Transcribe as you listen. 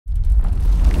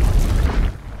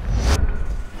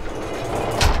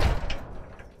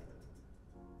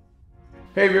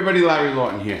Hey everybody, Larry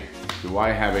Lawton here. Do I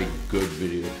have a good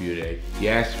video for you today?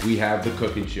 Yes, we have the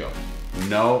cooking show.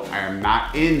 No, I am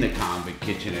not in the Convict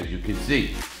Kitchen, as you can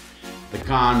see. The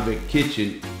Convict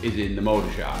Kitchen is in the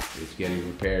motor shop. It's getting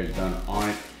repairs done on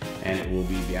it, and it will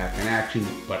be back in action,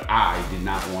 but I did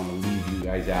not want to leave you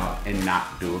guys out and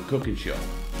not do a cooking show.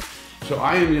 So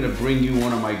I am gonna bring you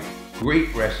one of my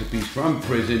great recipes from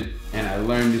prison, and I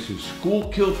learned this in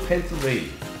Schuylkill,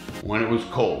 Pennsylvania, when it was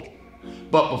cold.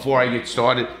 But before I get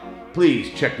started,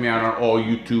 please check me out on all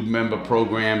YouTube member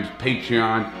programs,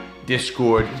 Patreon,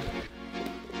 Discord.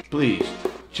 Please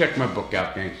check my book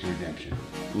out, Gangster Redemption.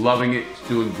 Loving it, it's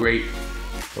doing great.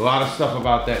 A lot of stuff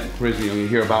about that in prison. You'll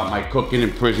hear about my cooking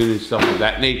in prison and stuff of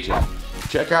that nature.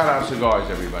 Check out our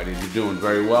cigars, everybody. They're doing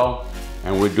very well,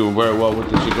 and we're doing very well with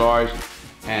the cigars,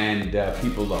 and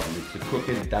people love them. It's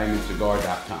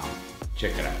thecrookeddiamondcigar.com.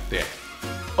 Check it out there.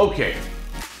 Okay.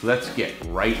 Let's get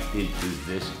right into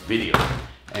this video.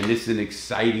 And this is an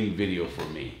exciting video for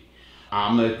me.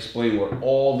 I'm gonna explain what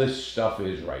all this stuff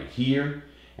is right here,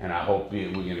 and I hope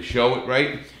we're gonna show it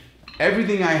right.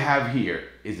 Everything I have here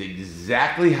is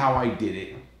exactly how I did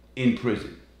it in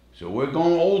prison. So we're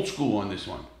going old school on this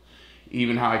one.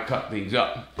 Even how I cut things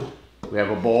up. We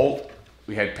have a bowl,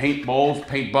 we had paint bowls,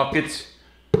 paint buckets.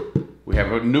 We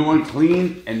have a new one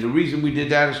clean, and the reason we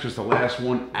did that is because the last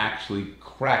one actually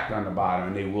cracked on the bottom,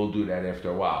 and they will do that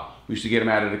after a while. We used to get them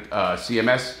out of the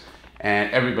CMS,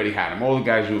 and everybody had them. All the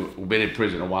guys who've been in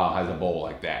prison a while has a bowl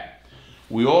like that.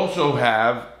 We also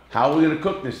have how we're gonna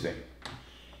cook this thing.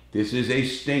 This is a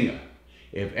stinger.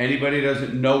 If anybody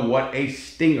doesn't know what a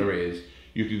stinger is,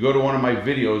 you could go to one of my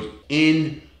videos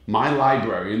in my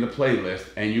library, in the playlist,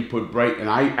 and you put and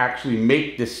I actually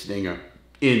make this stinger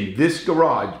in this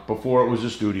garage before it was a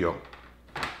studio.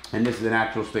 And this is an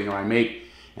actual stinger I make,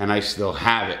 and I still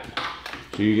have it.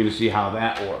 So you're gonna see how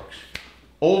that works.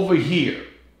 Over here,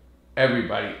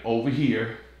 everybody, over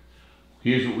here,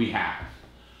 here's what we have.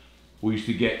 We used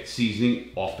to get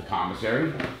seasoning off the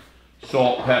commissary,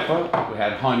 salt, pepper, we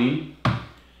had honey,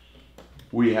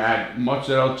 we had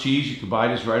mozzarella cheese. You can buy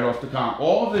this right off the commissary.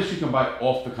 All of this you can buy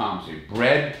off the commissary.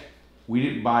 Bread, we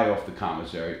didn't buy off the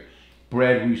commissary.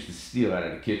 Bread, we used to steal out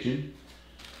of the kitchen.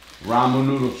 Ramen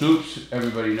noodle soups,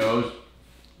 everybody knows.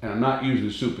 And I'm not using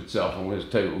the soup itself. I'm going to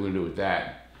tell you what we're going to do with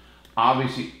that.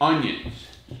 Obviously, onions.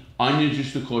 Onions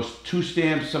used to cost 2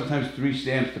 stamps, sometimes 3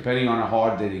 stamps, depending on how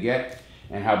hard they get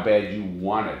and how bad you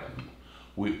wanted them.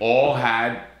 We all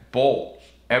had bowls.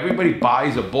 Everybody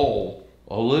buys a bowl,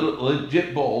 a little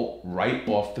legit bowl, right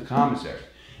off the commissary.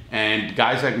 And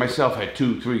guys like myself had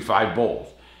 2, 3, 5 bowls.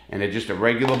 And they're just a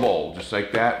regular bowl, just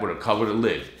like that, with a covered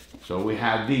lid. So we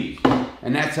have these.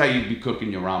 And that's how you'd be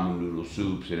cooking your ramen noodle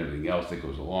soups and everything else that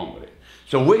goes along with it.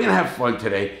 So we're gonna have fun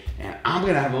today, and I'm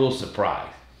gonna have a little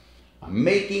surprise. I'm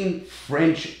making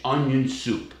French onion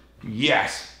soup.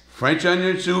 Yes, French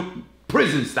onion soup,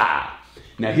 prison style.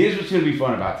 Now here's what's gonna be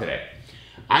fun about today.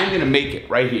 I'm gonna make it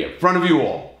right here, in front of you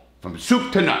all, from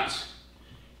soup to nuts.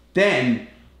 Then,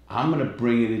 I'm gonna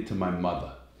bring it into my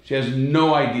mother. She has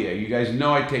no idea. You guys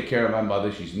know I take care of my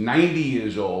mother. She's 90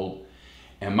 years old,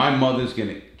 and my mother's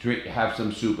gonna have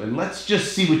some soup, and let's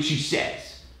just see what she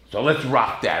says. So let's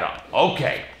rock that up.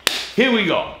 Okay, here we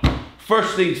go.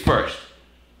 First things first.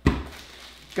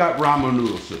 Got ramen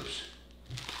noodle soups.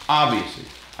 Obviously,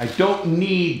 I don't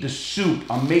need the soup.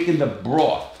 I'm making the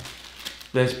broth.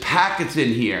 There's packets in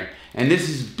here, and this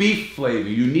is beef flavor.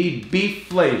 You need beef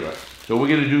flavor, so we're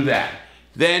gonna do that.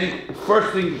 Then,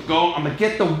 first thing to go, I'm gonna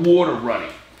get the water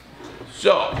running.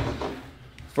 So,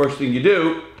 first thing you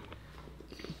do,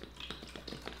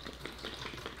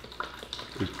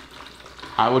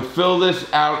 I would fill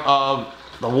this out of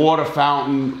the water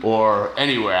fountain or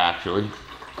anywhere actually.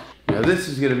 Now this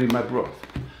is gonna be my broth.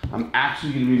 I'm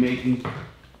actually gonna be making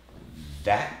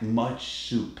that much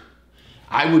soup.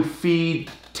 I would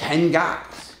feed 10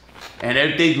 guys, and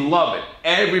they'd love it.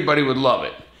 Everybody would love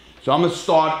it. So I'm gonna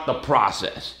start the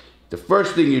process. The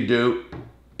first thing you do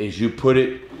is you put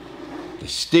the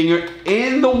stinger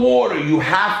in the water. You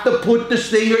have to put the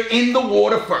stinger in the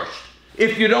water first.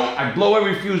 If you don't, I blow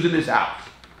every fuse in this house.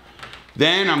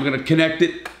 Then I'm gonna connect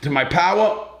it to my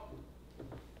power,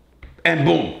 and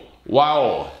boom,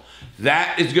 wow.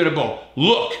 That is gonna go.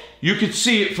 Look, you can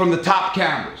see it from the top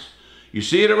cameras. You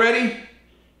see it already?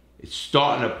 It's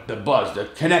starting to buzz, the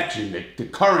connection, the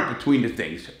current between the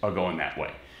things are going that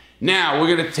way. Now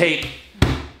we're gonna take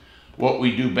what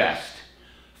we do best.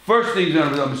 First thing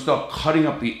I'm gonna start cutting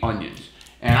up the onions.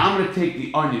 And I'm gonna take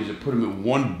the onions and put them in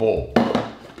one bowl.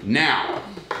 Now,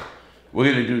 we're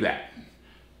gonna do that.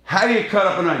 How do you cut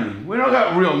up an onion? We don't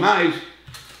got real knives.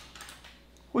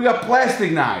 We got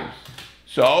plastic knives.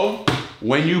 So,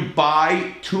 when you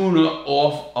buy tuna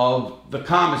off of the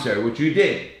commissary, which you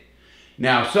did.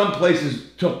 Now, some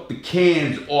places took the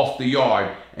cans off the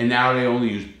yard and now they only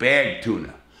use bagged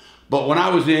tuna. But when I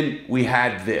was in, we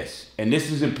had this, and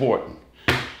this is important.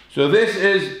 So this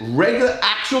is regular,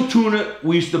 actual tuna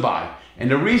we used to buy. And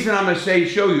the reason I'm gonna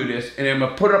show you this, and I'm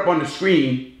gonna put it up on the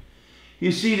screen,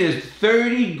 you see there's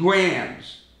 30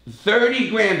 grams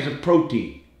of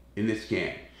protein in this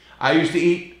can. I used to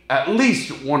eat at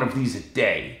least one of these a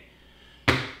day.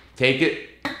 Take it.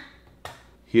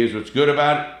 Here's what's good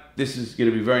about it. This is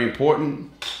gonna be very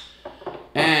important.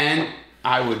 And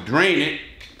I would drain it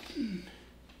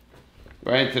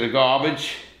right into the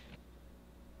garbage.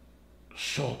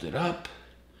 Salt it up.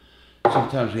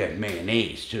 Sometimes we have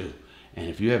mayonnaise too. And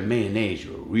if you have mayonnaise,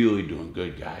 you're really doing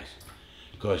good, guys.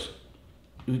 Because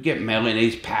you get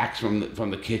mayonnaise packs from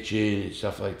the kitchen and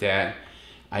stuff like that.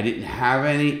 I didn't have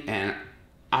any, and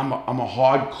I'm a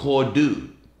hardcore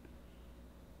dude.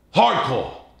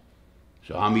 Hardcore.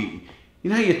 So I'm eating. You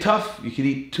know how you're tough? You can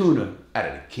eat tuna out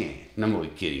of the can. And I'm only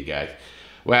kidding, guys.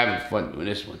 We're having fun doing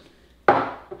this one.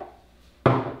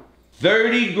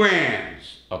 30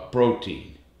 grams of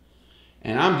protein.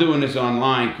 And I'm doing this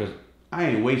online because I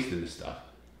ain't wasting this stuff.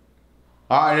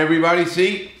 All right, everybody,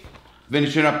 see?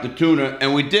 Finishing up the tuna.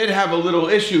 And we did have a little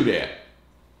issue there.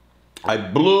 I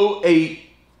blew a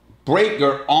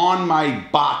breaker on my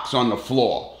box on the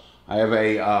floor. I have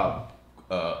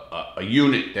a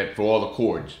unit that for all the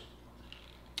cords.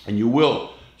 And you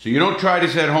will. So you don't try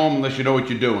this at home unless you know what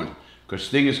you're doing. Because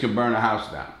stingers can burn a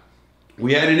house down.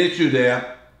 We had an issue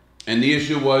there. And the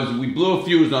issue was we blew a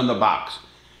fuse on the box.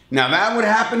 Now that would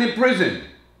happen in prison.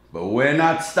 But we're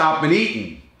not stopping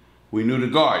eating. We knew the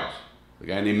guards. A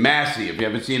guy named Massey. If you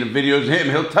haven't seen the videos of him,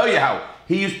 he'll tell you how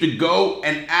he used to go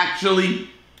and actually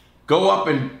go up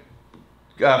and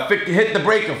hit the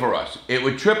breaker for us. It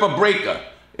would trip a breaker.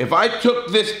 If I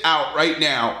took this out right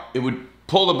now, it would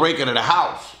pull the breaker to the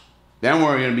house. Then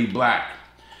we're gonna be black.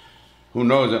 Who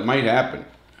knows, it might happen.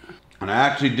 And I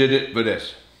actually did it for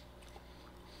this.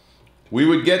 We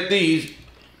would get these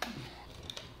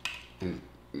and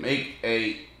make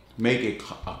a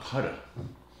cutter.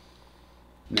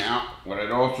 Now, what I'd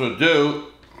also do,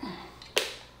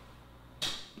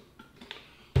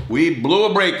 we blew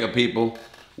a breaker, people.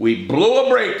 We blew a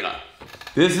breaker.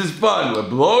 This is fun, we're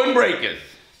blowing breakers.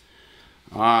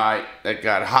 All right, that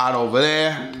got hot over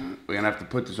there. We're gonna have to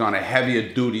put this on a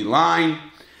heavier duty line,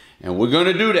 and we're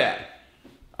gonna do that.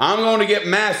 I'm gonna get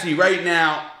Massey right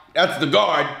now, that's the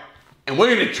guard, and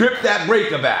we're gonna trip that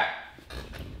breaker back.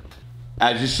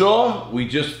 As you saw, we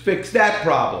just fixed that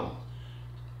problem.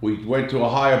 We went to a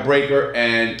higher breaker,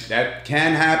 and that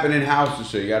can happen in houses,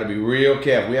 so you gotta be real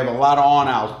careful. We have a lot of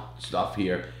on-out stuff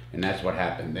here, and that's what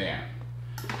happened there.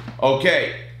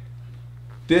 Okay,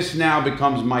 this now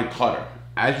becomes my cutter.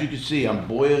 As you can see, I'm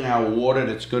boiling our water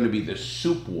that's gonna be the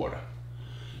soup water.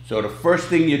 So the first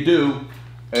thing you do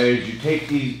is you take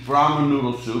these ramen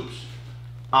noodle soups.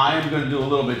 I am gonna do a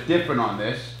little bit different on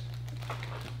this.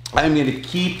 I'm gonna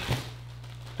keep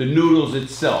the noodles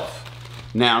itself.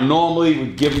 Now, normally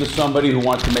we'd give them to somebody who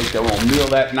wants to make their own meal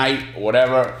that night or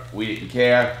whatever. We didn't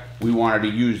care. We wanted to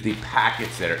use the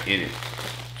packets that are in it.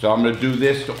 So I'm gonna do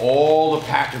this to all the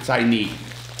packets I need.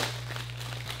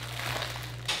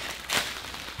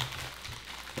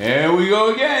 There we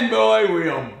go again, boy.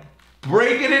 We're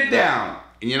breaking it down.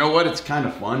 And you know what? It's kind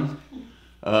of fun.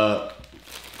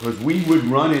 Because we would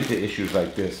run into issues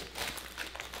like this.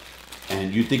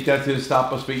 And you think that's gonna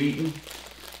stop us from eating?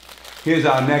 Here's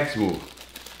our next move.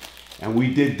 And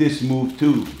we did this move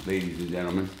too, ladies and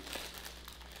gentlemen.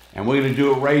 And we're gonna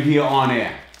do it right here on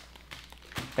air.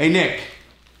 Hey, Nick.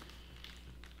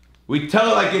 We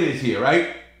tell it like it is here,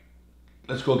 right?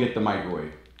 Let's go get the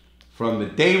microwave. From the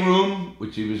day room,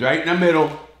 which he was right in the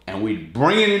middle, and we'd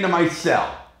bring it into my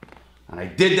cell. And I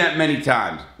did that many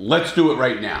times. Let's do it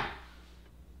right now.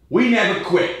 We never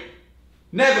quit.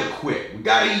 Never quit. We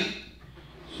gotta eat.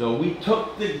 So we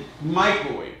took the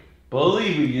microwave.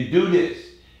 Believe me, you do this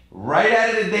right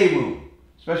out of the day room.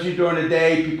 Especially during the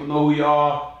day, people know who you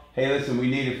are. Hey, listen, we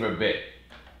need it for a bit.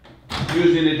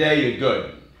 Usually in the day, you're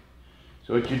good.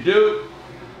 So what you do,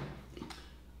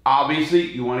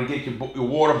 obviously, you want to get your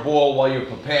water boiled while you're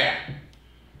prepared.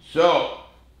 So,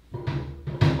 what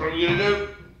are we going to do?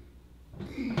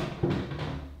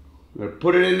 We're going to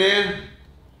put it in there.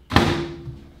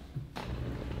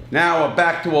 Now we're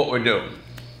back to what we're doing.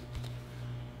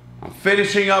 I'm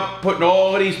finishing up putting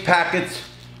all of these packets,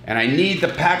 and I need the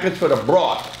packets for the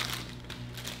broth.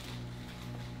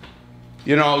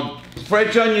 You know,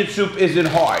 French onion soup isn't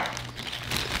hard.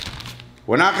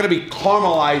 We're not going to be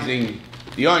caramelizing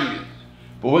the onions.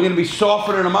 but we're gonna be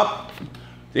softening them up.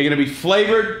 They're gonna be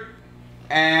flavored,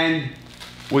 and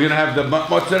we're gonna have the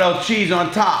mozzarella cheese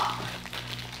on top.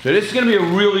 So this is gonna be a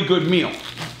really good meal.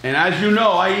 And as you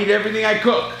know, I eat everything I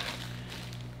cook.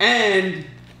 And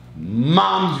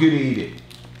Mom's gonna eat it.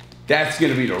 That's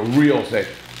gonna be the real thing.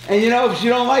 And you know, if she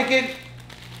don't like it,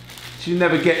 she's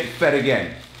never getting fed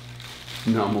again.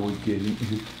 No, I'm only kidding.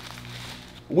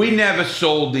 We never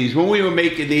sold these. When we were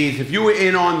making these, if you were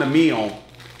in on the meal,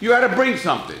 you had to bring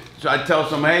something. So I'd tell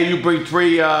someone, hey, you bring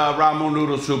 3 ramen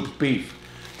noodle soups beef.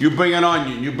 You bring an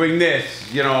onion, you bring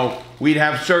this. You know, we'd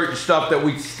have certain stuff that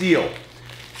we'd steal.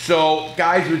 So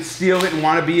guys would steal it and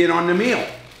want to be in on the meal,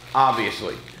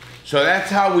 obviously. So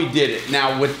that's how we did it.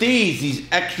 Now with these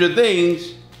extra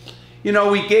things, you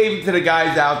know, we gave them to the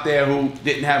guys out there who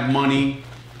didn't have money.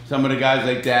 Some of the guys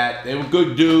like that, they were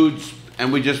good dudes,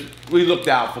 and we looked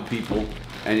out for people.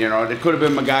 And you know, there could have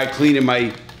been my guy cleaning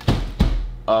my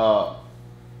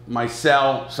my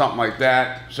cell, something like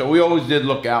that. So we always did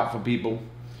look out for people,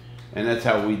 and that's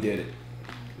how we did it.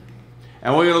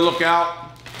 And we're gonna look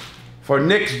out for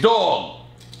Nick's dog,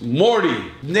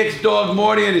 Morty. Nick's dog,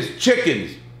 Morty, and his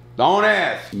chickens. Don't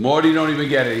ask. Morty don't even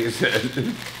get it, he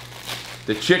said.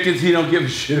 The chickens he don't give a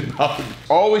shit about.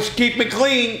 Always keep me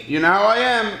clean. You know how I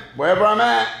am, wherever I'm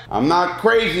at. I'm not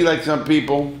crazy like some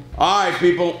people. All right,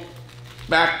 people,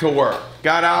 back to work.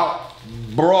 Got out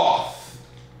broth.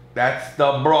 That's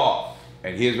the broth.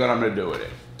 And here's what I'm gonna do with it.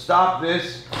 Stop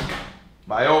this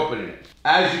by opening it.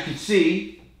 As you can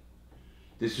see,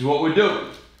 this is what we're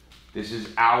doing. This is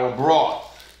our broth.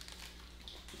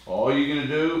 All you're gonna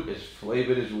do is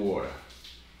flavor this water.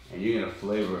 And you're gonna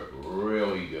flavor it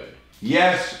really good.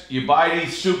 Yes, you buy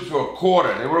these soups for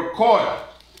 $1. They were $1.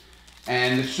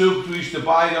 And the soups, we used to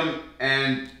buy them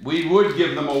and we would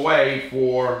give them away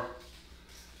for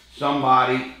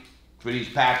somebody for these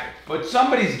packets. But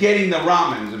somebody's getting the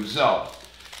ramen themselves.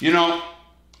 You know,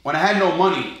 when I had no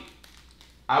money,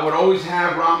 I would always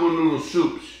have ramen noodle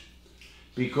soups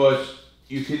because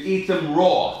you could eat them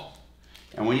raw.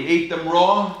 And when you eat them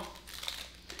raw,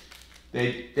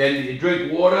 then you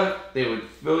drink water, they would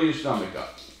fill your stomach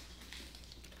up.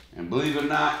 And believe it or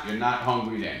not, you're not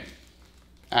hungry then.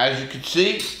 As you can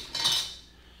see,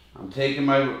 I'm taking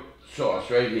my sauce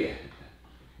right here.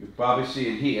 You probably see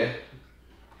it here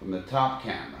from the top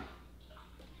camera.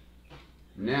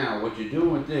 Now, what you're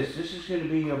doing with this is going to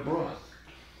be your broth.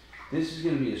 This is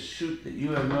going to be a soup that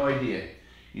you have no idea.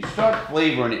 You start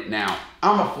flavoring it now.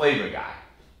 I'm a flavor guy.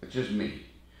 It's just me.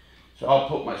 So I'll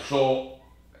put my salt,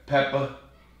 pepper,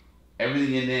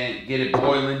 everything in there, get it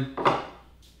boiling. A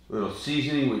little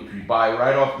seasoning, which we buy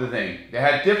right off the thing. They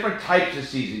had different types of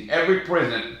seasoning. Every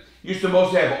prison used to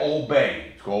mostly have Old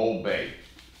Bay. It's called Old Bay.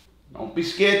 Don't be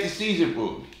scared to season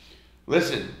food.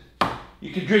 Listen,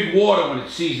 you can drink water when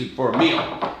it's seasoned for a meal.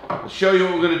 I'll show you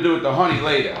what we're gonna do with the honey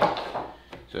later.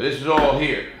 So this is all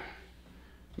here.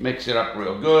 Mix it up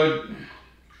real good.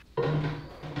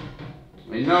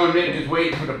 You know Nick is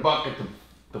waiting for the bucket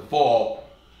to fall,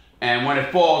 and when it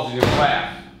falls, he's gonna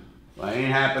laugh. Well, it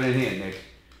ain't happening here, Nick.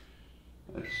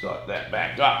 Let's start that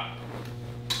back up.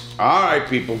 All right,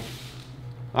 people.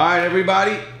 All right,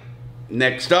 everybody.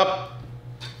 Next up,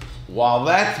 while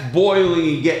that's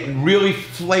boiling and getting really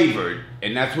flavored,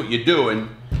 and that's what you're doing,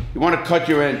 you want to cut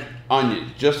your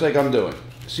onions, just like I'm doing.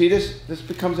 See this? This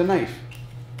becomes a knife.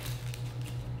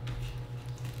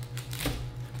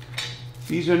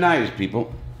 These are knives,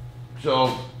 people.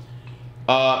 So,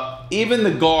 even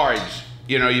the guards,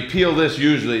 you know, you peel this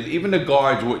usually, even the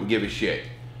guards wouldn't give a shit.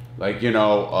 Like, you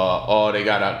know, oh, they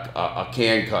got a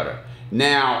can cutter.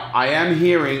 Now, I am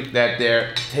hearing that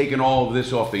they're taking all of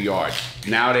this off the yard.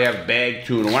 Now they have bag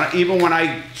tuna. Even when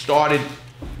I started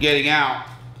getting out,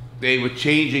 they were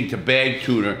changing to bag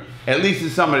tuna, at least in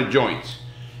some of the joints.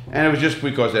 And it was just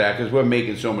because of that, because we're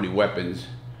making so many weapons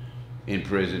in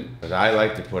prison. But I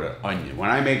like to put an onion.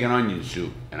 When I make an onion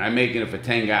soup, and I'm making it for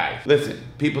 10 guys, listen,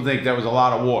 people think that was a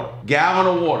lot of water.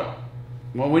 Gallon of water.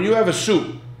 Well, when you have a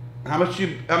soup, how much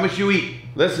you eat?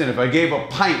 Listen, if I gave a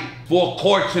pint, 4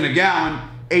 quarts in a gallon,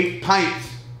 8 pints,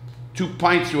 2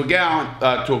 pints to a gallon,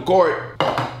 to a quart,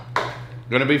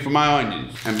 gonna be for my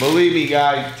onions. And believe me,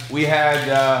 guys, we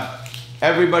had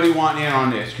everybody wanting in on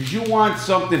this, because you want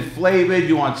something flavored,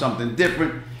 you want something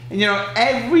different. And you know,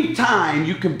 every time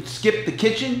you can skip the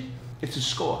kitchen, it's a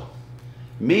score.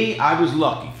 Me, I was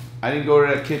lucky. I didn't go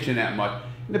to the kitchen that much.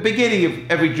 In the beginning of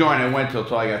every joint I went to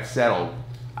until I got settled,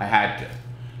 I had to.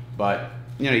 But,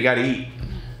 you know, you gotta eat.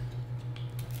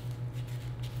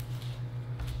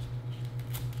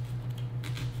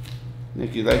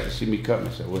 Nick, you'd like to see me cut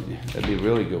myself, wouldn't you? That'd be a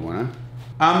really good one, huh?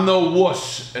 I'm no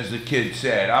wuss, as the kid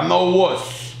said. I'm no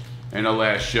wuss. in the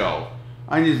last show.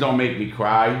 Onions don't make me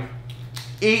cry.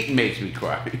 Eating makes me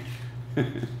cry.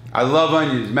 I love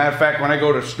onions. Matter of fact, when I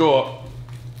go to the store,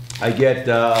 I get,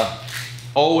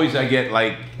 always I get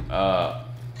like,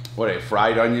 what are they,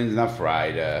 fried onions? Not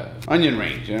fried, onion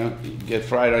rings, you know? You get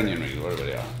fried onion rings, whatever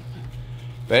they are.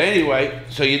 But anyway,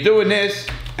 so you're doing this,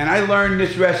 and I learned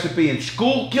this recipe in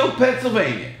Schuylkill,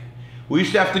 Pennsylvania. We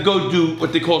used to have to go do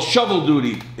what they call shovel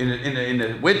duty in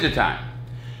the winter time.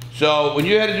 So when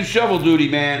you had to do shovel duty,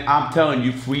 man, I'm telling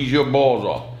you, freeze your balls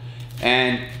off.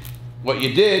 And what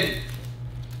you did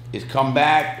is come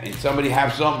back and somebody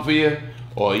have something for you,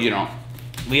 or you know,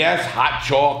 yes, hot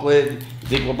chocolate,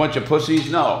 think we're a bunch of pussies.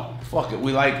 No, fuck it,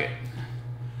 we like it.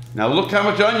 Now look how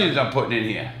much onions I'm putting in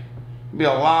here. There'll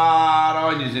be a lot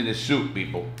of onions in this soup,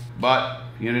 people. But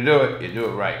you're gonna do it, you do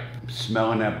it right. I'm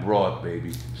smelling that broth,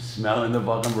 baby. Smelling the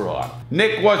fucking broth.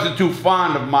 Nick wasn't too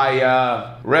fond of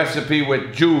my recipe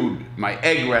with Jude, my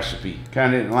egg recipe.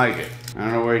 Kinda didn't like it. I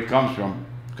don't know where it comes from.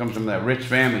 It comes from that rich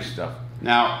family stuff.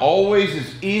 Now, always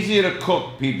it's easier to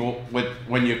cook, people,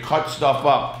 when you cut stuff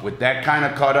up with that kind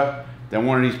of cutter than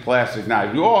one of these plastic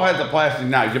knives. You all have the plastic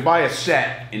knives. You buy a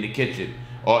set in the kitchen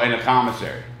or in the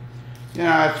commissary. You know,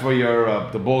 that's for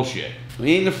your, the bullshit.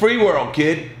 We ain't in the free world,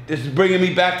 kid. This is bringing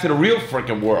me back to the real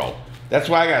freaking world. That's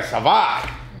why I gotta survive.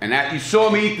 And that you saw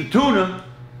me eat the tuna,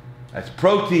 that's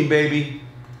protein, baby.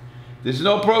 There's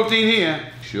no protein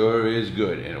here. Sure is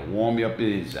good, and it'll warm you up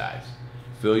the insides.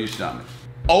 Fill your stomach.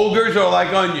 Ogres are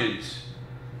like onions.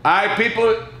 All right,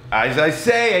 people, as I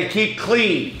say, I keep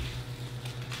clean.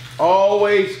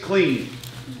 Always clean.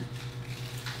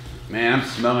 Man, I'm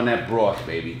smelling that broth,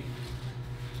 baby.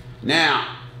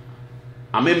 Now,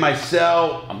 I'm in my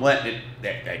cell. I'm letting it,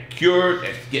 that cure,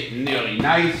 that's getting nearly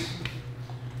nice.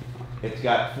 It's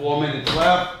got 4 minutes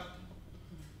left.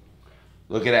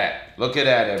 Look at that. Look at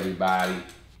that, everybody.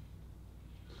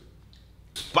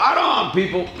 Spot on,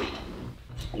 people.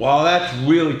 Well, that's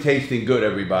really tasting good,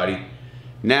 everybody.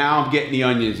 Now I'm getting the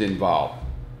onions involved.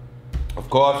 Of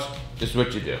course, this is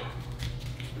what you do.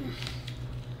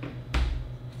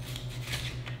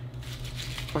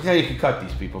 Look how you can cut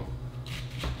these, people.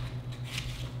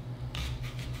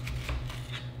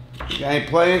 You ain't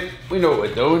playing? We know what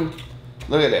we're doing.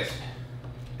 Look at this.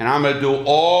 And I'm gonna do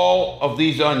all of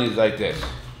these onions like this.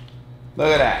 Look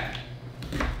at that.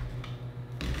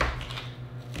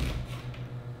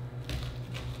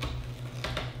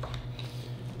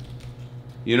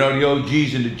 You know, the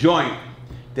OGs in the joint,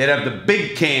 they'd have the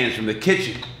big cans from the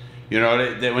kitchen. You know,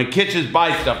 when kitchens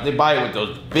buy stuff, they buy it with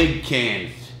those big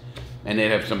cans. And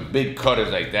they'd have some big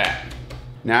cutters like that.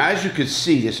 Now, as you can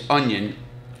see, this onion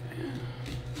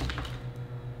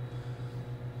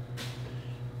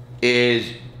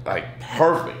is like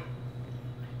perfect.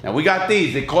 Now, we got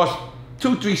these. They cost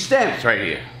 2-3 stamps right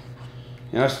here.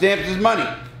 You know, stamps is money.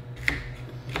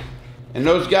 And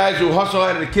those guys who hustle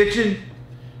out of the kitchen,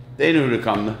 they knew who to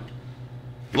come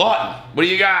to. Lawton, what do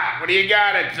you got? What do you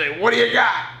got? I'd say, what do you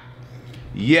got?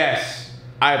 Yes,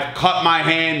 I've cut my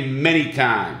hand many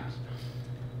times.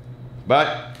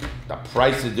 But the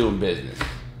price of doing business.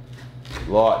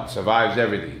 Lawton survives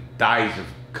everything. Dies of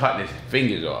cutting his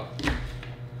fingers off.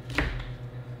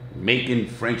 Making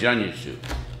French onion soup.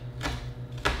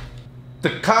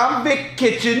 The Convict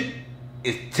Kitchen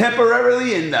is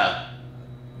temporarily in the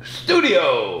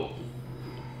studio.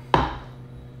 All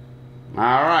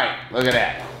right, look at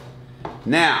that.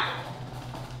 Now,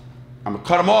 I'm gonna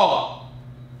cut them all up.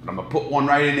 But I'm gonna put one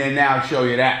right in there now and show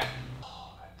you that.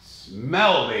 Oh, that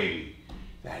smell, baby.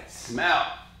 That smell.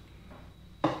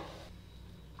 All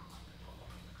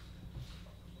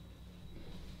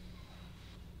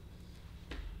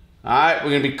right, we're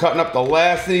gonna be cutting up the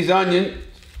last of these onions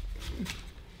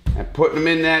and putting them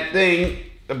in that thing,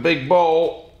 the big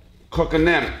bowl, cooking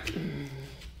them.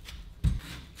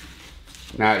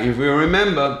 Now, if you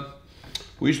remember,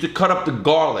 we used to cut up the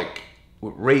garlic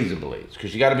with razor blades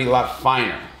because you gotta be a lot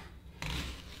finer.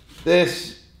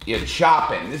 This, you're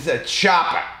chopping. This is a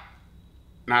chopper,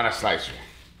 not a slicer.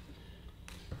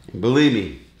 And believe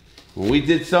me, when we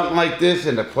did something like this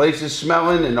and the place is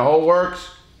smelling and the whole works,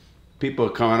 people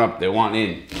are coming up, they want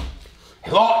in.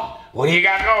 Hey, Lawton, what do you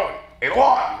got going? Hey,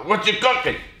 Lawton, what you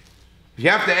cooking? If you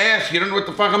have to ask, you don't know what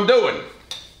the fuck I'm doing.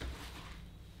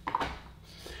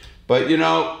 But you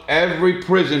know, every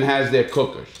prison has their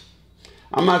cookers.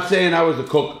 I'm not saying I was a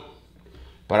cooker,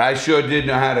 but I sure did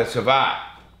know how to survive.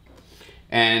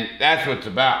 And that's what it's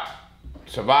about.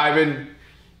 Surviving,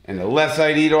 and the less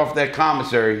I'd eat off that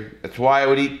commissary, that's why I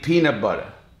would eat peanut butter.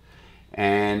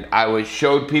 And I would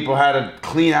show people how to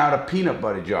clean out a peanut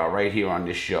butter jar right here on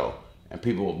this show. And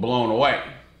people were blown away.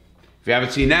 If you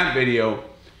haven't seen that video,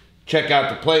 check out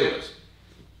the playlist.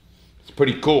 It's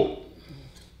pretty cool.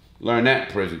 Learned that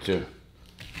in prison too.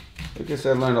 I guess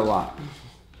I learned a lot.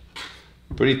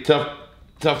 Pretty tough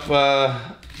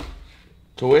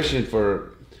tuition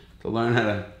to learn how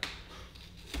to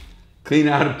clean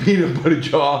out a peanut butter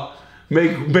jar,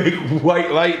 make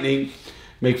white lightning,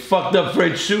 make fucked up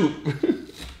French soup.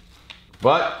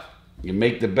 But you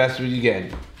make the best of what you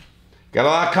can. Got a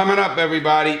lot coming up,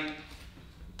 everybody.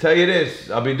 Tell you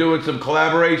this, I'll be doing some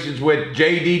collaborations with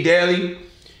JD Daly,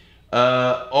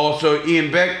 also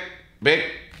Ian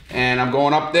Bick, and I'm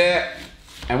going up there,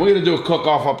 and we're gonna do a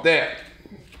cook-off up there.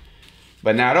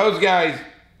 But now those guys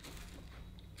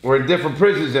were in different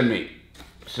prisons than me,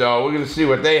 so we're gonna see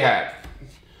what they had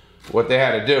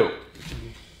to do.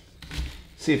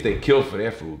 See if they kill for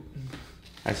their food.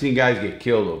 I've seen guys get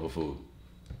killed over food,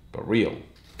 but real.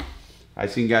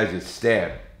 I've seen guys get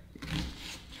stabbed.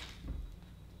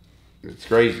 It's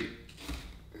crazy.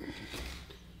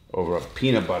 Over a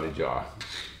peanut butter jar.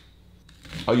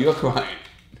 Oh, you're crying?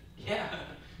 Yeah.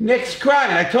 Nick's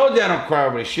crying. I told you I don't cry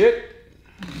over this shit.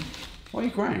 Why are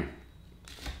you crying?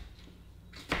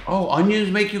 Oh,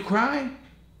 onions make you cry?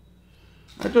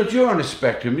 I thought you were on the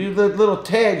spectrum. You the little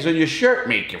tags on your shirt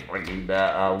make you fucking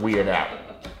weird out.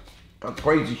 What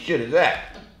crazy shit is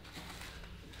that?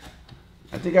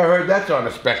 I think I heard that's on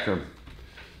the spectrum.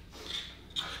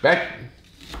 Spectrum?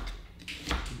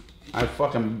 I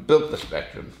fucking built the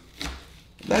spectrum.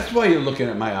 That's why you're looking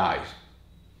at my eyes.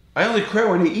 I only cry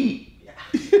when I eat.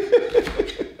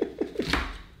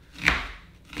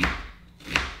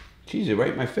 Jeez, it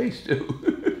right in my face too.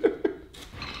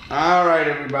 All right,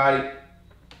 everybody.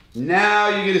 Now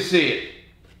you're gonna see it.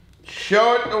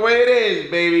 Show it the way it is,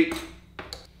 baby.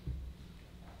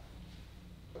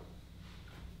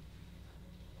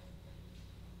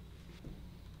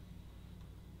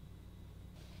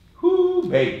 Whoo,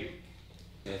 baby.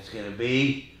 It's gonna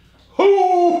be,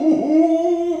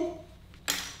 whoo.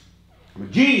 I'm a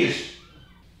genius.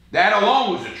 That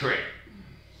alone was a trick.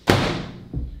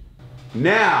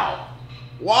 Now,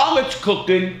 while it's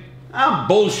cooking, I'm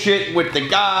bullshitting with the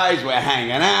guys. We're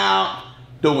hanging out,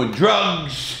 doing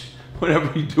drugs,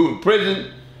 whatever you do in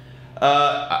prison.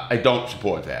 I don't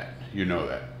support that. You know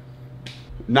that.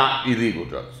 Not illegal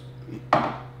drugs.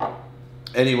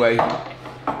 Anyway,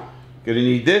 gonna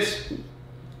need this.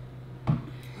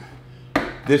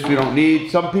 This we don't need.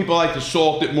 Some people like to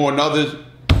salt it more than others.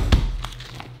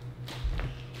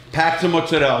 Pack some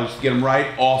mozzarella, just get them right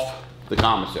off the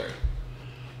commissary.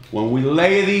 When we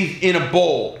layer these in a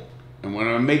bowl, and when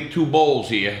I make 2 bowls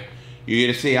here, you're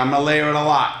gonna see I'm gonna layer it a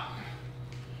lot.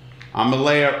 I'm gonna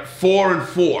layer 4 and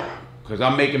 4, because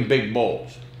I'm making big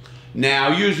bowls. Now,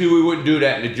 usually we wouldn't do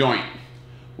that in a joint.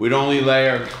 We'd only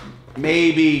layer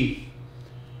maybe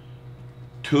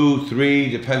 2,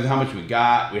 3, depends how much we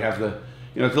got. We have to,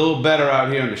 you know, it's a little better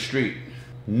out here on the street.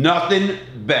 Nothing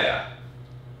better.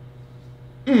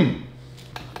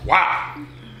 Wow.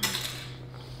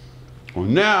 Well,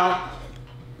 now,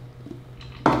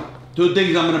 2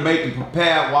 things I'm gonna make and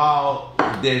prepare while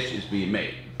the dish is being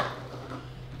made.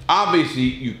 Obviously,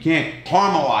 you can't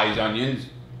caramelize onions.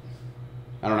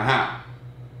 I don't know how.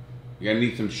 You're gonna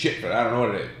need some shit for that. I don't know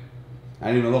what it is. I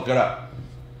didn't even look it up.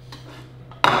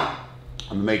 I'm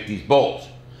gonna make these bowls.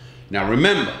 Now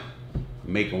remember,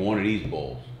 I'm making one of these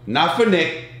bowls. Not for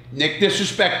Nick. Nick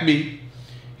disrespect me.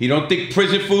 He don't think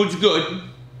prison food's good.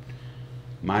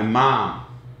 My mom,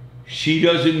 she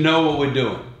doesn't know what we're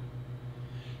doing.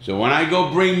 So when I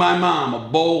go bring my mom a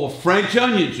bowl of French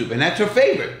onion soup, and that's her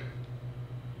favorite.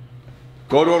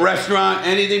 Go to a restaurant,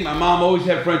 anything, my mom always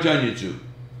had French onion soup.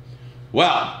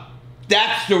 Well,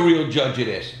 that's the real judge of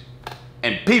this.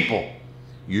 And people,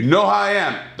 you know how I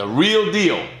am, the real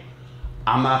deal.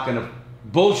 I'm not gonna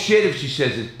bullshit if she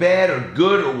says it's bad or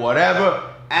good or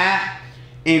whatever.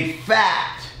 In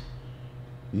fact,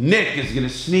 Nick is gonna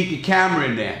sneak a camera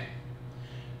in there.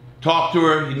 Talk to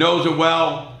her, he knows her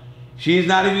well. She's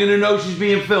not even gonna know she's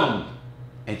being filmed.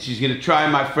 And she's gonna try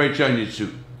my French onion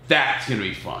soup. That's gonna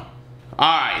be fun.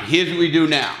 All right, here's what we do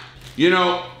now. You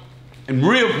know, in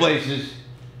real places,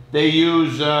 they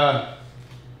use,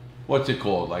 what's it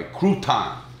called? Like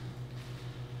crouton.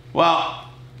 Well,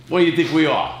 what do you think we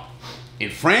are? In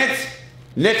France?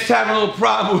 Nick's having a little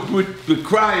problem with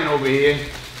crying over here.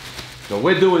 So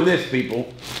we're doing this,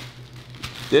 people.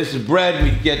 This is bread,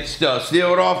 we get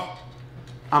seal it off.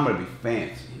 I'm gonna be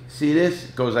fancy. See this?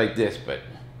 It goes like this, but.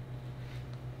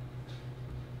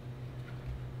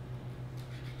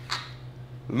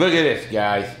 Look at this,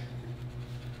 guys.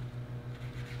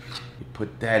 You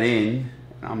put that in,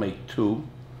 and I'll make 2.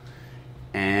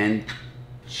 And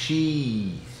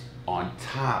cheese on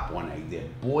top when they're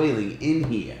boiling in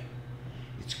here.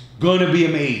 It's gonna be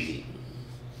amazing.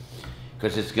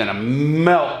 Because it's gonna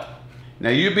melt. Now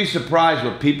you'd be surprised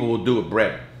what people will do with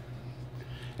bread.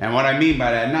 And what I mean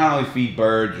by that, not only feed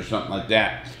birds or something like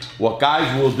that, what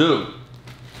guys will do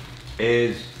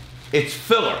is, it's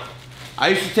filler. I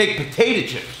used to take potato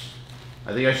chips.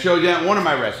 I think I showed you that in one of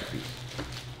my recipes.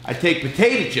 I take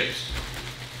potato chips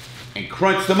and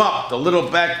crunch them up, the little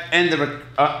back end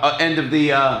of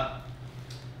the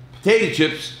potato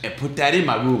chips, and put that in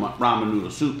my ramen noodle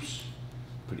soups.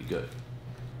 Pretty good.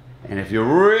 And if you've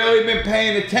really been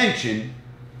paying attention,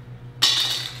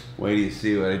 wait till you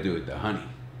see what I do with the honey.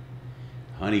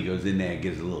 Honey goes in there and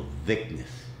gives a little thickness.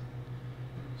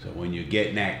 So when you're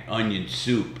getting that onion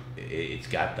soup, it's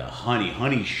got the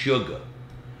honey sugar.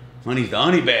 Honey's the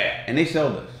honey bear, and they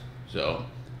sell this. So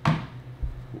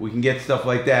we can get stuff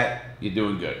like that, you're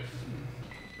doing good.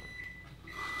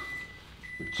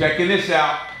 Checking this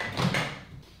out.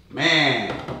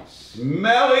 Man,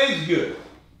 smell is good.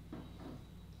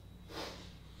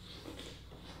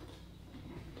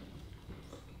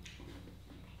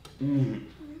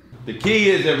 The key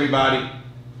is, everybody,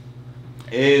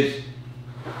 is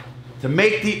to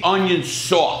make the onion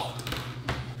soft.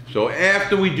 So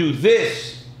after we do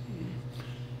this,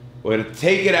 we're gonna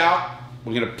take it out,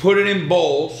 we're gonna put it in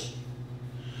bowls.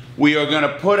 We are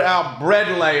gonna put our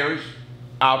bread layers,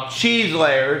 our cheese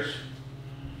layers,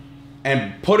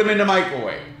 and put them in the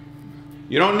microwave.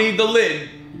 You don't need the lid.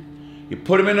 You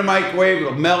put them in the microwave,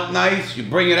 it'll melt nice, you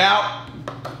bring it out,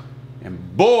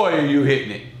 and boy, are you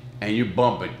hitting it. And you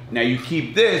bump it. Now you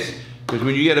keep this, because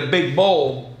when you get a big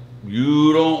bowl,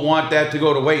 you don't want that to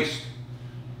go to waste.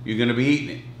 You're gonna be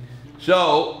eating it.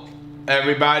 So,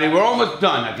 everybody, we're almost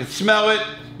done. I can smell it,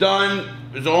 done.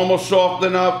 It's almost soft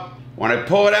enough. When I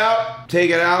pull it out,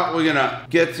 take it out, we're gonna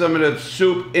get some of the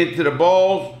soup into the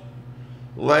bowls,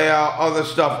 lay our other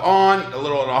stuff on, a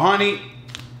little of the honey,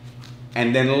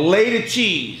 and then lay the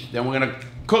cheese. Then we're gonna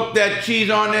cook that cheese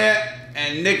on there,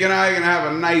 and Nick and I are gonna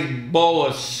have a nice bowl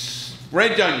of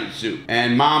French onion soup.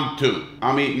 And Mom too.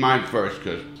 I'm eating mine first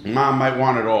because Mom might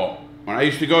want it all. When I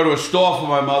used to go to a store for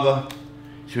my mother,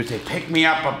 she would say, pick me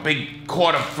up a big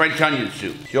quart of French onion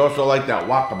soup. She also liked that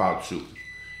walkabout soup.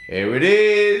 Here it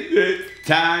is, it's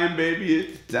time, baby,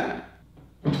 it's time.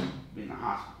 Be in the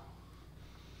hospital.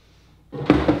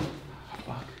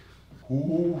 Fuck.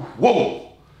 Ooh,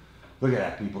 whoa! Look at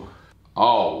that, people.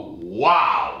 Oh,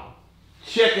 wow!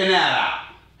 Checking that out.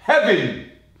 Heaven!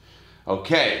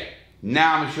 Okay,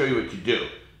 now I'm gonna show you what you do.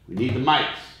 We need the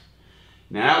mics.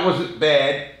 Now that wasn't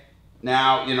bad.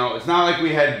 Now, you know, it's not like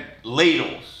we had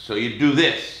ladles, so you do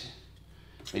this.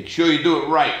 Make sure you do it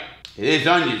right. It is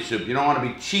onion soup. You don't want to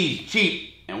be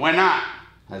cheap, and we're not.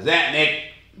 How's that,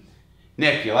 Nick?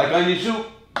 Nick, you like onion soup?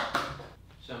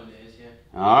 Some days,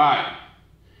 yeah. All right.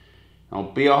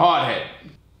 Don't be a hardhead.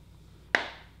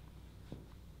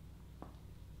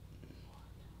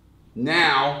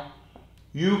 Now,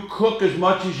 you cook as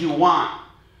much as you want.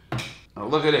 Now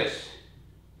look at this.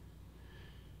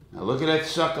 Now look at that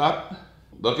suck up.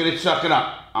 Look at it sucking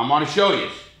up. I'm gonna show you.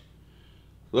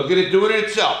 Look at it doing it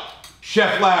itself.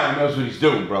 Chef Larry knows what he's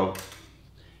doing, bro.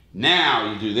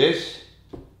 Now you do this.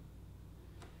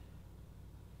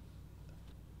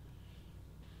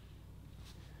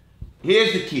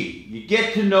 Here's the key. You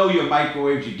get to know your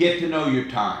microwaves, you get to know your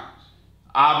times.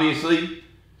 Obviously,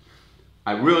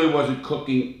 I really wasn't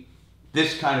cooking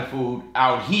this kind of food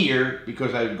out here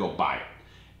because I would go buy it.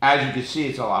 As you can see,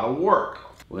 it's a lot of work.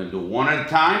 We're gonna do one at a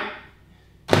time,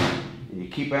 and you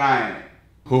keep an eye on it.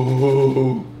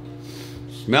 Ooh,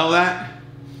 smell that?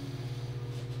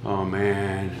 Oh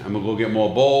man, I'm gonna go get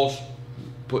more bowls,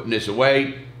 putting this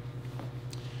away.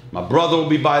 My brother will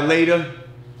be by later.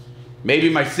 Maybe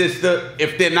my sister,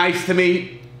 if they're nice to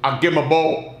me, I'll give them a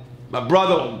bowl. My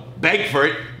brother will beg for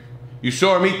it. You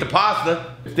saw him eat the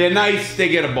pasta. If they're nice, they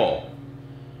get a bowl.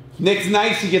 If Nick's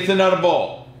nice, he gets another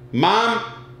bowl. Mom,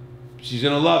 she's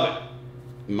gonna love it.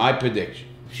 My prediction.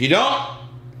 If she don't,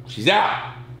 she's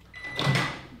out.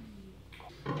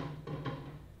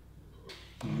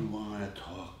 You wanna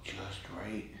talk just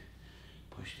right.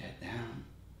 Push that down.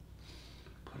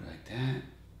 Put it like that.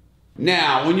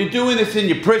 Now, when you're doing this in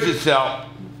your prison cell,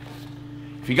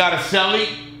 if you got a cellie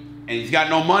and he's got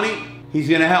no money, he's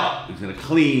gonna help. He's gonna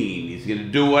clean, he's gonna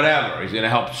do whatever. He's gonna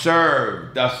help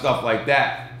serve, does stuff like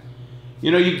that.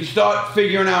 You know, you can start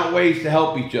figuring out ways to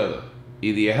help each other.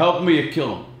 Either you help them or you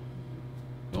kill them.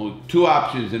 Only two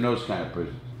options in those kind of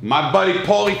prisons. My buddy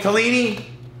Paulie Tellini,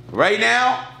 right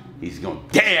now, he's going,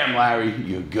 damn Larry,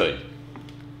 you're good.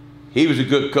 He was a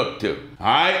good cook too. All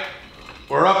right,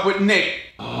 we're up with Nick.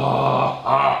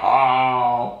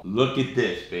 Oh, look at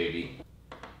this, baby.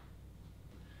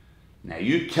 Now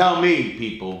you tell me,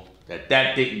 people,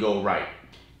 that didn't go right.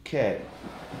 Okay.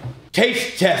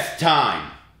 Taste test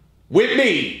time. With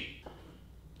me.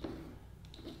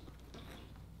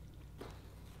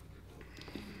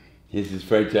 This is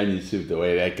French onion soup, the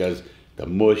way that goes. The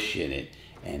mush in it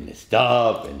and the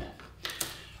stuff. And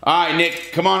all right,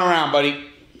 Nick, come on around, buddy.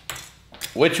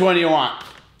 Which one do you want?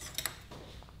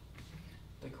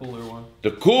 The cooler one.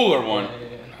 The cooler one?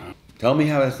 Yeah. Tell me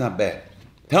how that's not bad.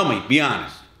 Tell me, be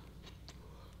honest.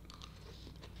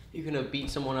 You gonna beat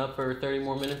someone up for 30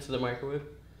 more minutes in the microwave?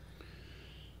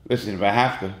 Listen, if I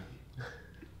have to.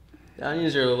 The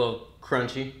onions are a little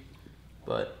crunchy,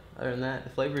 but other than that, the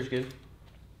flavor's good.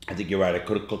 I think you're right. I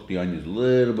could have cooked the onions a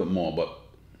little bit more, but...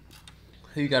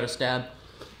 Who you got to stab?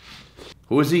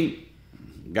 Who is he?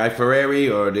 Guy Ferrari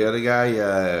or the other guy?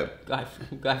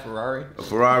 Guy Ferrari.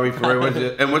 Ferrari.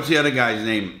 And what's the other guy's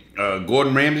name?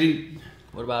 Gordon Ramsay?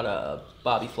 What about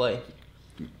Bobby Flay?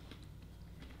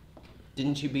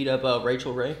 Didn't you beat up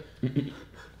Rachel Ray?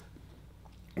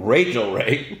 Rachel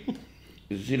Ray?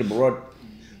 Did you see the broad?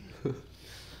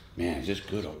 Man, is this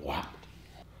good or what?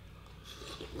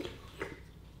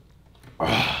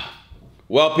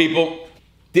 Well, people,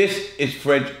 this is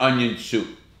French onion soup.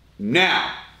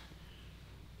 Now,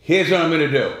 here's what I'm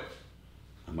gonna do.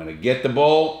 I'm gonna get the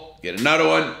bowl, get another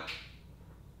one,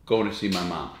 going to see my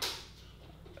mom.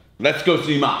 Let's go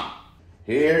see mom.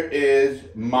 Here is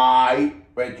my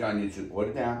French onion soup. Put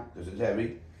it down, because it's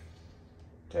heavy.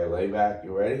 Okay, lay back.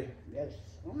 You ready? Yes.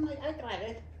 Oh my, I got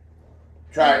it.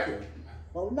 Try it.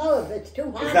 Well, no, if it's too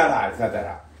hot. It's not hot. It's not that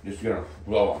hot. Just gonna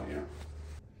blow on you.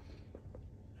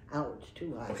 Oh, it's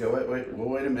too hot. Okay,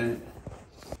 wait a minute.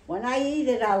 When I eat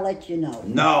it, I'll let you know.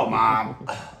 No, Mom.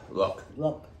 Look.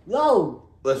 Look. No.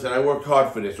 Listen, I worked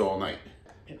hard for this all night.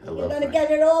 You're going to get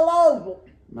it all over.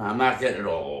 No, I'm not getting it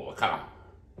all over. Come on.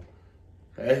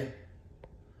 Okay?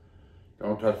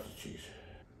 Don't touch the cheese.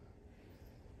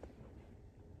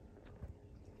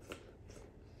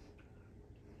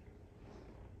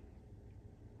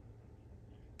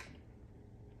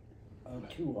 Oh,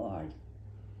 too hard.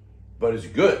 But it's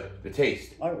good, the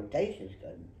taste. Oh, the taste is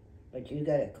good. But you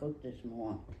got to cook this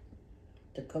more.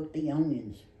 To cook the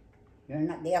onions.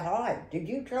 They're hard. Did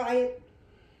you try it?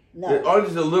 No. The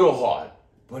onion's a little hard,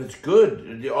 but it's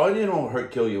good. The onion won't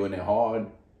kill you when they're hard.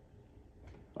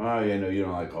 Oh, yeah, no, you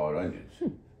don't like hard onions.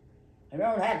 I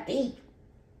don't have teeth.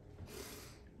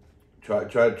 Try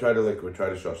the liquid.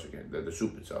 Try the sauce again. The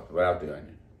soup itself, without the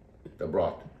onion. The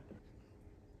broth.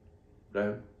 Go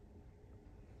ahead.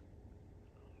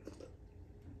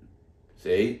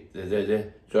 See?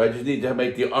 So I just need to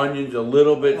make the onions a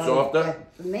little bit softer?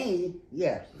 For me,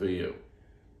 yes. For you.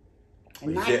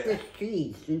 And not this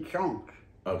cheese in chunks.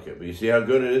 Okay, but you see how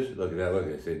good it is? Look at that, look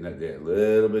at it. See, not there. A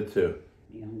little bit too.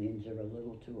 The onions are a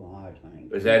little too hard, honey.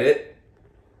 Is that it?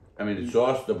 I mean, the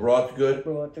sauce, the broth's good? The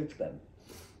broth is good.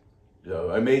 So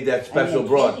I made that special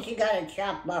broth. And the cheese you gotta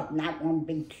chop up, not one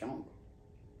big chunk.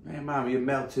 Man, Mom, it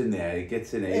melts in there. It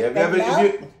gets in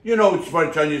there. You know it's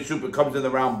French onion soup. It comes in the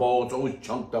round bowl. It's always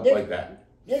chunked up like that.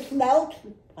 This melts?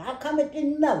 How come it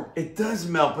didn't melt? It does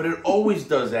melt, but it always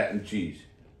does that in cheese.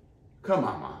 Come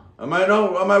on, Mom. Am I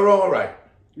wrong or right?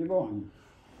 You're wrong.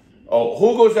 Oh,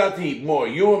 who goes out to eat more,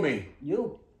 you or me?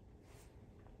 You.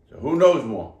 So who knows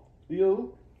more?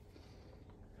 You.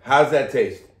 How's that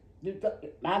taste?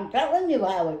 I'm telling you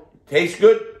how it... Tastes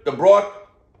good? The broth?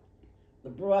 The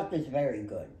broth is very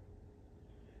good.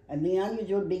 And the onions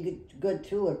would be good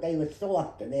too if they were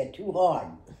softer. They're too hard.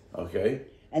 Okay.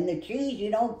 And the cheese you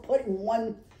don't put in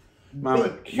one Mama,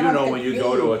 big you know when cheese. you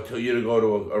go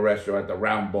to a restaurant, the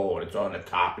round bowl, and it's on the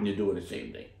top, and you're doing the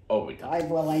same thing every time.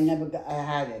 I never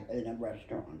had it in a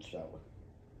restaurant, so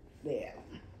yeah.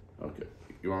 Okay.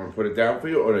 You want me to put it down for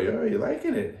you, or are you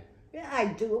liking it? Yeah, I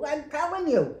do. I'm telling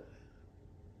you.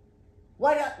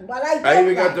 What I I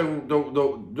even got the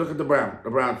look at the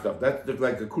brown stuff. That's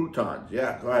like the croutons.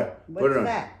 Yeah, go ahead. What's put it on.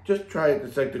 that? Just try it.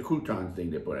 It's like the croutons thing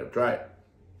they put up. Try it.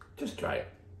 Just try it.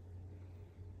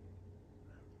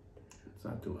 It's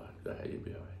not too hot. Go ahead, you'll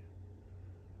be all right.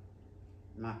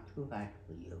 Not too hot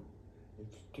for you.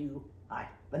 It's too hot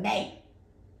for me.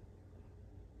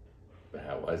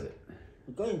 How was it?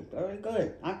 Good, very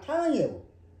good. I'm telling you.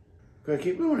 Good,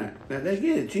 keep doing it. Now,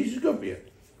 the cheese is good for you.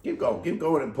 Keep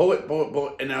going, and pull it,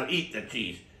 and now eat the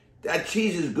cheese. That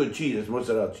cheese is good cheese. It's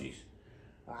mozzarella cheese.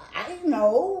 I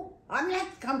know. I'm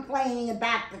not complaining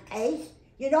about the taste.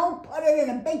 You don't put it in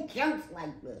a big chunks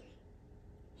like this.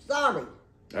 Sorry.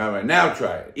 All right, now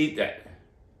try it. Eat that.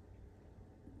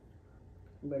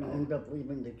 I'm going to end up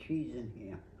leaving the cheese in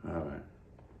here. All right.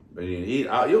 But you'll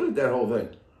eat that whole thing.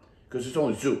 Because it's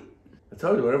only soup. I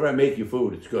told you, whenever I make you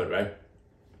food, it's good, right?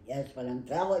 Yes, but I'm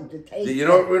telling the taste. You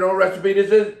know what recipe this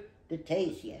is? The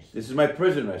taste, yes. This is my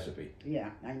prison recipe. Yeah,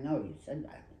 I know you said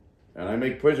that. And I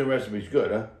make prison recipes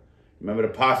good, huh? Remember the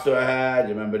pasta I had?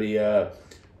 You remember the,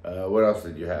 what else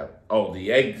did you have? Oh,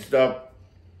 the egg stuff,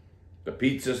 the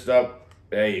pizza stuff.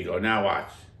 There you go, now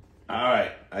watch. All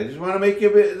right, I just want to make you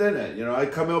a bit dinner. You know, I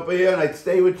come over here and I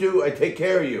stay with you, I take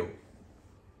care of you.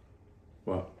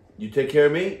 Well, you take care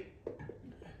of me?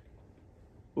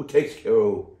 Who takes care of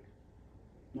who?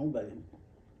 Nobody.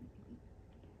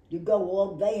 You go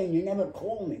all day and you never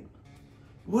call me.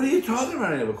 What are you talking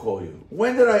about? I never call you.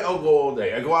 When did I go all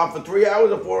day? I go out for 3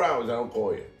 hours or 4 hours. I don't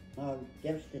call you.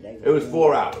 Yesterday. It was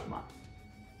 4 hours, Mom.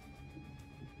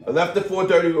 I left at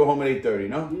 4:30. We were home at 8:30.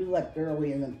 No. You left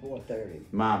earlier than 4:30.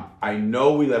 Mom, I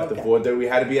know we left at 4:30. We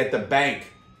had to be at the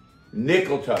bank. Nick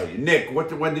will tell you. Nick,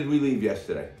 when did we leave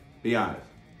yesterday? Be honest.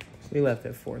 We left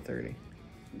at 4:30.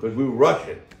 Because we were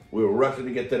rushing. We were rushing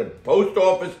to get to the post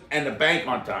office and the bank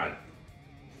on time.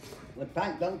 What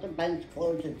time? Don't the banks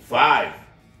close at 5.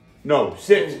 No,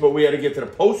 6. But we had to get to the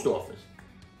post office.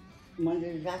 When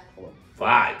does that close?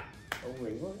 5. Oh,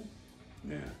 really?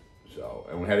 Yeah. So,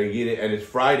 and we had to get it, and it's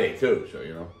Friday too, so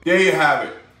you know. There you have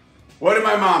it. What did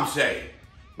my mom say?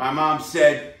 My mom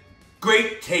said,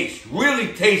 great taste,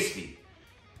 really tasty.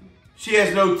 She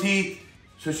has no teeth,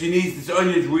 so she needs this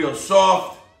onions real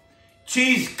soft.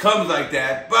 Cheese comes like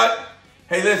that, but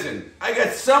hey, listen, I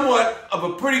got somewhat of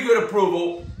a pretty good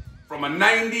approval from a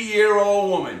 90-year-old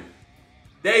woman.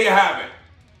 There you have it.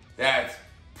 That's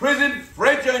prison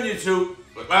French onion soup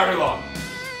with Larry Lawton.